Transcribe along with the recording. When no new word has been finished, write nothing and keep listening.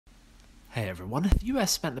Hey everyone, the US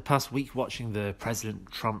spent the past week watching the President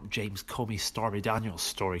Trump James Comey Stormy Daniels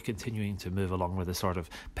story continuing to move along with the sort of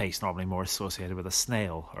pace normally more associated with a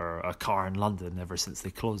snail or a car in London ever since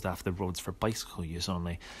they closed off the roads for bicycle use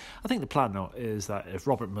only. I think the plan though is that if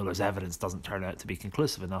Robert Mueller's evidence doesn't turn out to be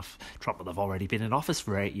conclusive enough, Trump will have already been in office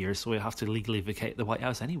for 8 years, so he'll have to legally vacate the White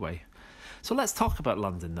House anyway. So let's talk about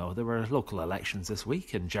London though. There were local elections this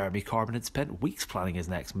week and Jeremy Corbyn had spent weeks planning his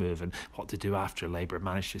next move and what to do after Labour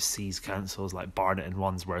managed to seize councils like Barnet and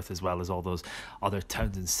Wandsworth, as well as all those other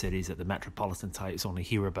towns and cities that the metropolitan types only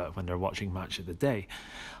hear about when they're watching Match of the Day.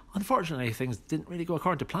 Unfortunately, things didn't really go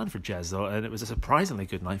according to plan for Jez though, and it was a surprisingly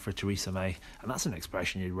good night for Theresa May, and that's an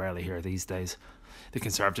expression you rarely hear these days. The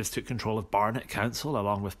Conservatives took control of Barnet Council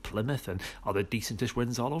along with Plymouth and other decentish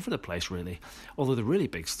wins all over the place really. Although the really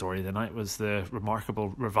big story of the night was the remarkable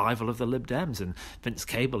revival of the Lib Dems, and Vince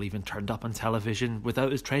Cable even turned up on television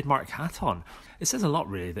without his trademark hat on. It says a lot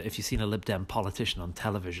really that if you've seen a Lib Dem politician on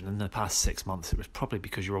television in the past 6 months, it was probably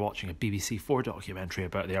because you were watching a BBC4 documentary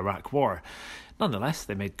about the Iraq War. Nonetheless,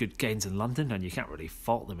 they made good gains in London and you can't really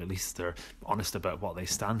fault them, at least they're honest about what they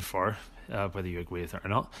stand for, whether you agree with it or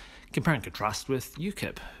not. Compare and contrast with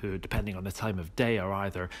UKIP, who, depending on the time of day, are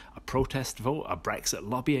either a protest vote, a Brexit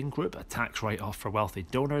lobbying group, a tax write-off for wealthy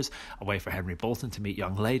donors, a way for Henry Bolton to meet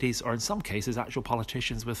young ladies, or in some cases actual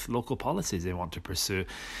politicians with local policies they want to pursue.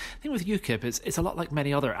 I think with UKIP, it's a lot like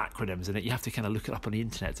many other acronyms in it. You have to kind of look it up on the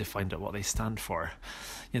internet to find out what they stand for.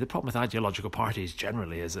 The problem with ideological parties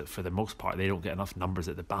generally is that for the most part they don't get enough numbers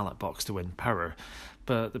at the ballot box to win power.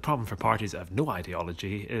 But the problem for parties that have no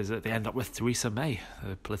ideology is that they end up with Theresa May,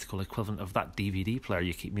 the political equivalent of that DVD player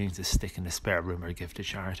you keep meaning to stick in the spare room or give to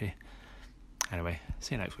charity. Anyway,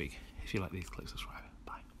 see you next week. If you like these, click subscribe.